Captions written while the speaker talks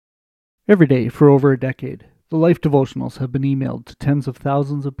Every day for over a decade, the Life Devotionals have been emailed to tens of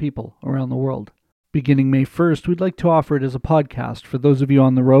thousands of people around the world. Beginning May 1st, we'd like to offer it as a podcast for those of you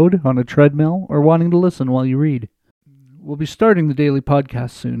on the road, on a treadmill, or wanting to listen while you read. We'll be starting the daily podcast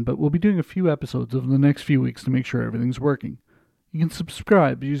soon, but we'll be doing a few episodes over the next few weeks to make sure everything's working. You can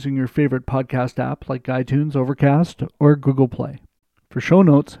subscribe using your favorite podcast app like iTunes, Overcast, or Google Play. For show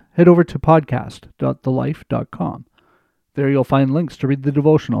notes, head over to podcast.thelife.com. There you'll find links to read the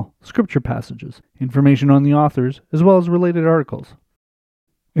devotional, scripture passages, information on the authors, as well as related articles.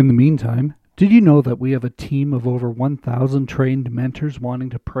 In the meantime, did you know that we have a team of over 1,000 trained mentors wanting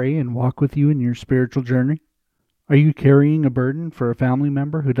to pray and walk with you in your spiritual journey? Are you carrying a burden for a family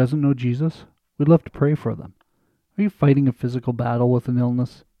member who doesn't know Jesus? We'd love to pray for them. Are you fighting a physical battle with an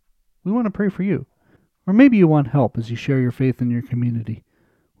illness? We want to pray for you. Or maybe you want help as you share your faith in your community.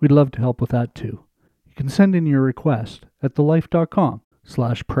 We'd love to help with that too. You can send in your request at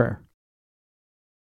thelife.com/prayer.